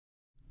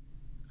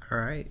All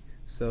right,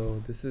 so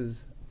this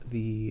is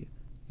the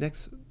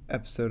next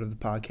episode of the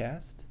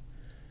podcast.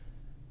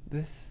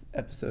 This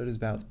episode is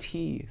about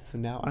tea, so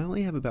now I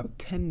only have about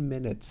 10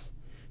 minutes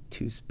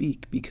to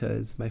speak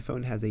because my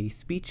phone has a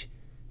speech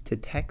to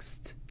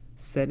text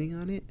setting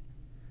on it,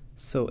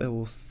 so it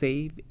will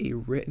save a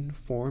written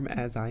form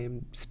as I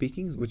am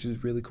speaking, which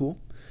is really cool.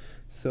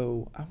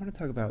 So I want to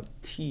talk about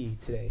tea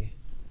today.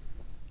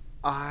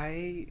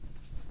 I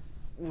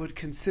would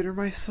consider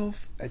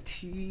myself a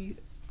tea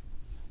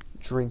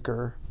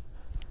drinker.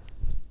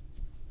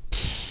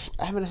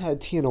 I haven't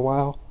had tea in a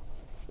while.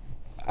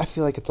 I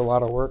feel like it's a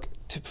lot of work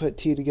to put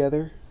tea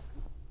together.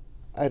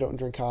 I don't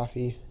drink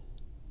coffee.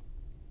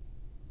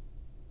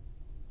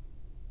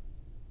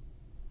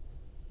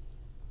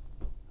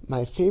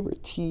 My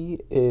favorite tea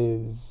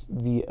is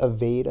the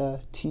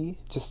Aveda tea,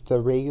 just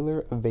the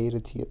regular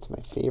Aveda tea. It's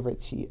my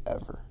favorite tea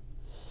ever.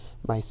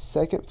 My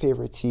second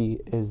favorite tea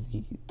is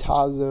the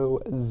Tazo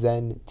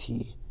Zen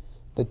tea.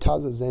 The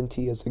Tazo Zen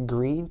tea is a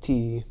green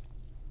tea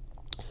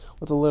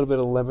with a little bit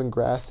of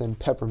lemongrass and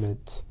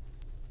peppermint.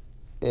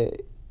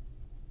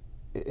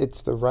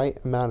 It's the right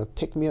amount of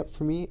pick-me-up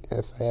for me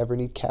if I ever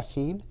need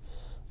caffeine.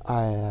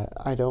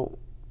 I don't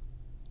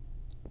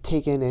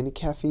take in any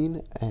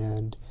caffeine,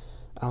 and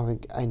I don't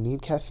think I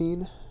need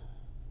caffeine.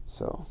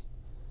 So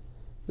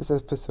this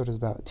episode is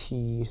about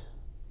tea.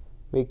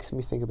 Makes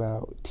me think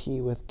about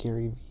tea with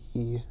Gary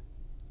Vee.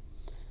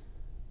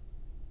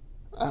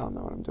 I don't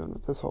know what I'm doing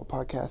with this whole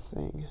podcast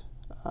thing.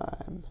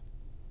 I'm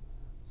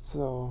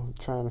so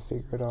trying to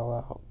figure it all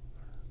out.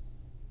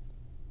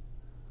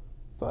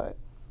 But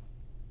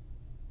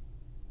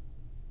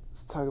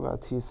let's talk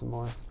about tea some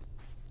more.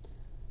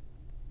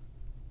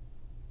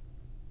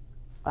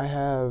 I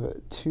have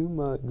 2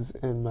 mugs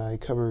in my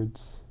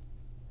cupboards.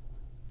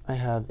 I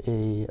have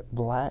a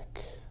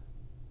black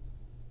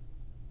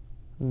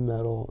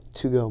metal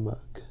to-go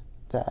mug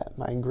that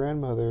my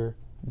grandmother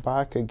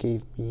Baka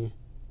gave me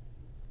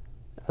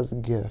as a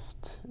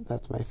gift.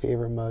 That's my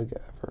favorite mug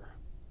ever.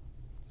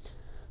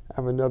 I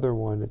have another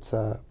one. It's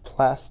a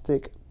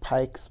plastic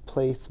Pike's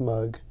Place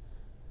mug.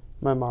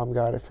 My mom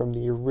got it from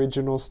the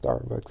original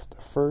Starbucks,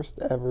 the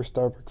first ever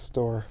Starbucks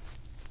store.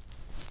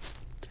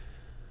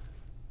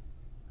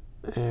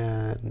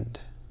 And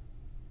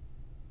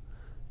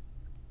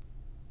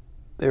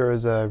there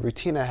was a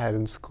routine I had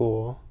in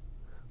school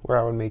where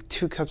I would make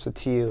 2 cups of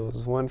tea. It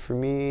was one for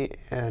me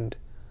and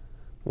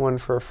one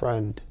for a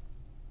friend.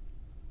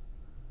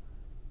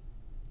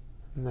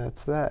 And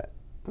that's that.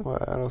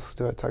 What else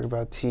do I talk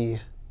about tea?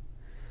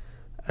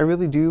 I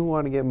really do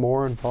want to get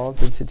more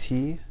involved into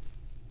tea.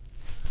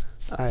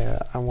 I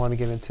want to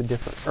get into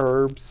different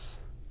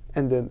herbs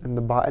and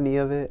the botany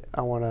of it.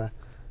 I want to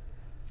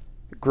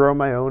grow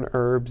my own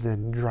herbs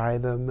and dry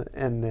them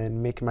and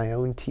then make my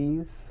own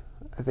teas.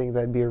 I think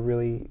that'd be a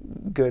really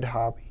good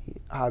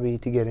hobby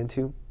to get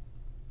into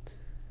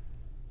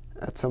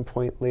at some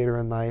point later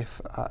in life.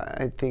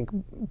 I think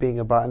being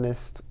a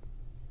botanist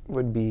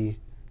would be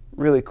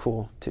really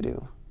cool to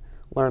do.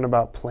 Learn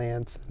about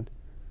plants and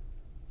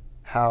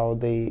how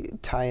they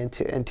tie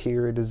into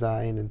interior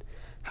design and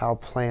how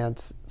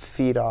plants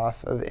feed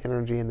off of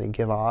energy and they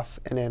give off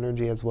an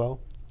energy as well.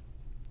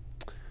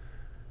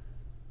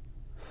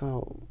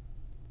 So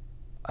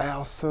I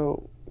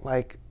also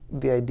like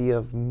the idea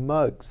of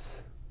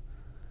mugs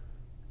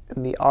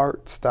and the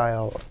art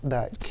style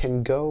that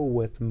can go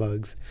with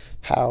mugs,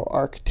 how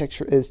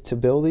architecture is to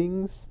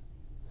buildings.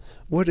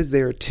 What is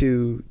there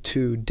to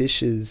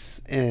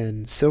dishes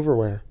and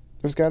silverware?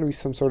 There's got to be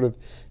some sort of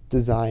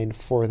design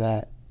for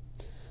that.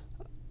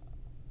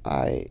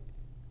 I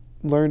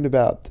learned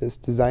about this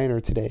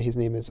designer today. His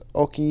name is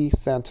Oki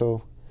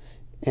Santo,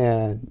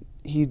 and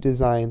he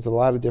designs a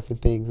lot of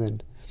different things,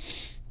 and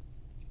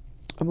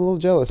I'm a little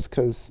jealous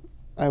because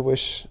I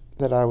wish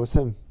that I was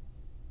him.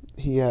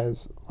 He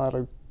has a lot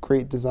of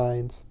great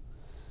designs.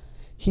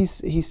 He's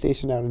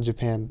stationed out in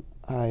Japan.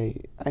 I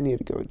need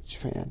to go to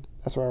Japan.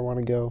 That's where I want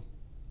to go.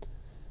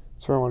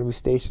 That's where I want to be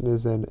stationed,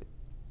 is in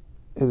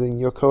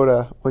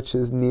Yokota, which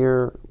is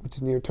near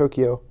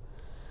Tokyo.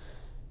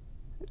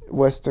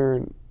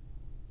 Western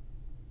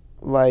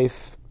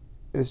life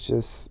is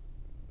just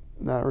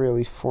not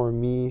really for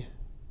me.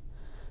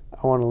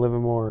 I want to live a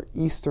more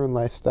Eastern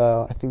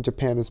lifestyle. I think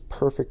Japan is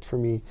perfect for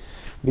me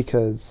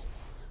because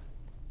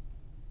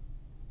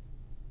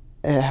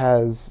it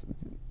has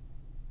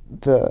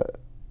the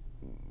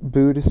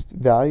Buddhist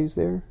values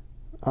there.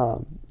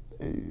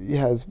 It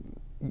has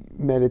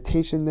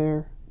meditation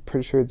there.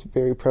 Pretty sure it's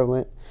very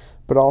prevalent.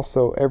 But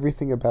also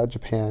everything about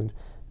Japan,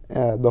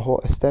 the whole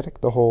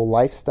aesthetic, the whole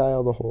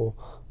lifestyle, the whole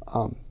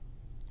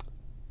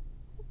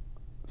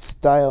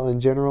style in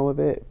general of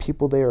it.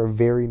 People there are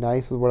very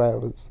nice, is what I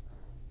was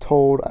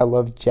told. I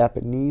love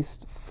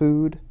Japanese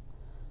food.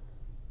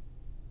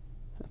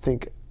 I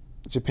think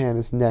Japan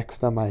is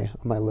next on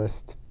my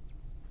list.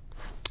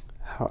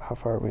 How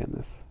far are we in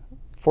this?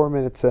 4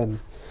 minutes in.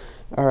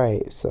 All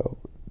right, so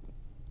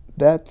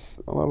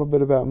that's a little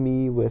bit about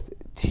me with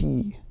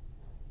tea.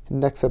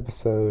 Next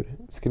episode,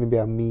 it's going to be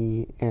about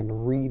me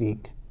and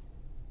reading.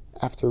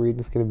 After reading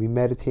is going to be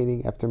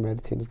meditating. After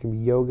meditating is going to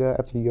be yoga.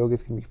 After yoga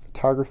is going to be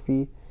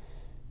photography.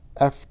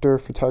 After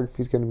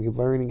photography is going to be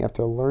learning.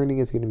 After learning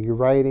is going to be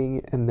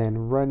writing, and then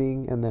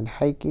running, and then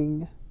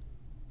hiking.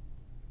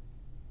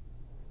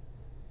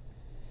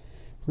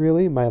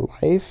 Really, my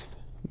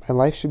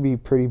life should be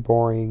pretty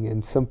boring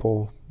and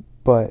simple,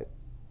 but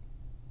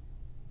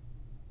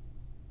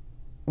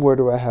where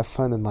do I have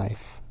fun in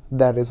life?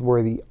 That is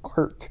where the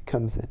art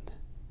comes in.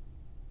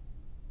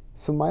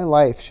 So my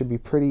life should be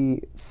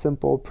pretty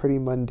simple, pretty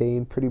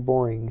mundane, pretty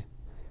boring,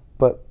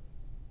 but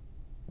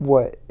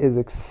what is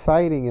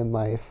exciting in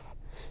life,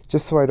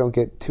 just so I don't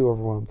get too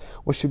overwhelmed,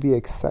 what should be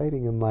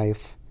exciting in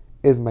life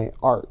is my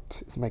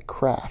art, is my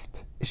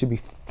craft. It should be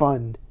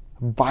fun,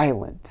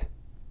 violent,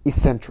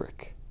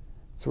 eccentric.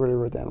 That's what I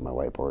wrote down on my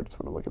whiteboard. That's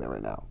what I'm looking at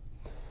right now.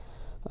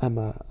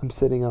 I'm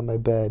sitting on my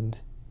bed.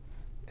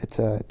 It's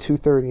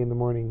 2:30 in the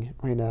morning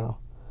right now,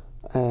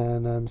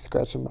 and I'm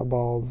scratching my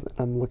balls, and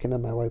I'm looking at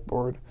my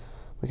whiteboard,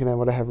 looking at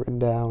what I have written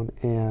down,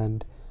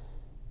 and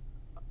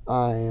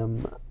I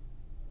am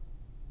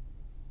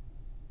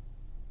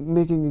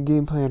making a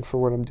game plan for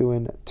what I'm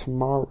doing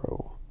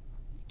tomorrow,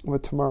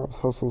 what tomorrow's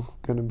hustle's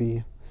going to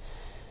be.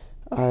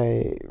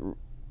 I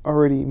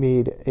already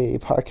made a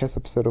podcast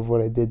episode of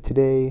what I did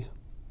today.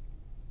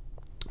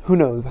 Who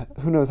knows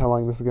how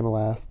long this is going to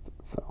last,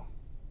 so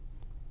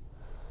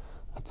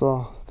that's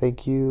all.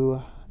 Thank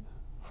you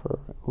for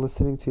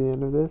listening to the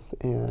end of this,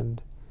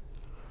 and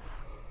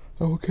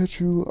I will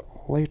catch you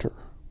later.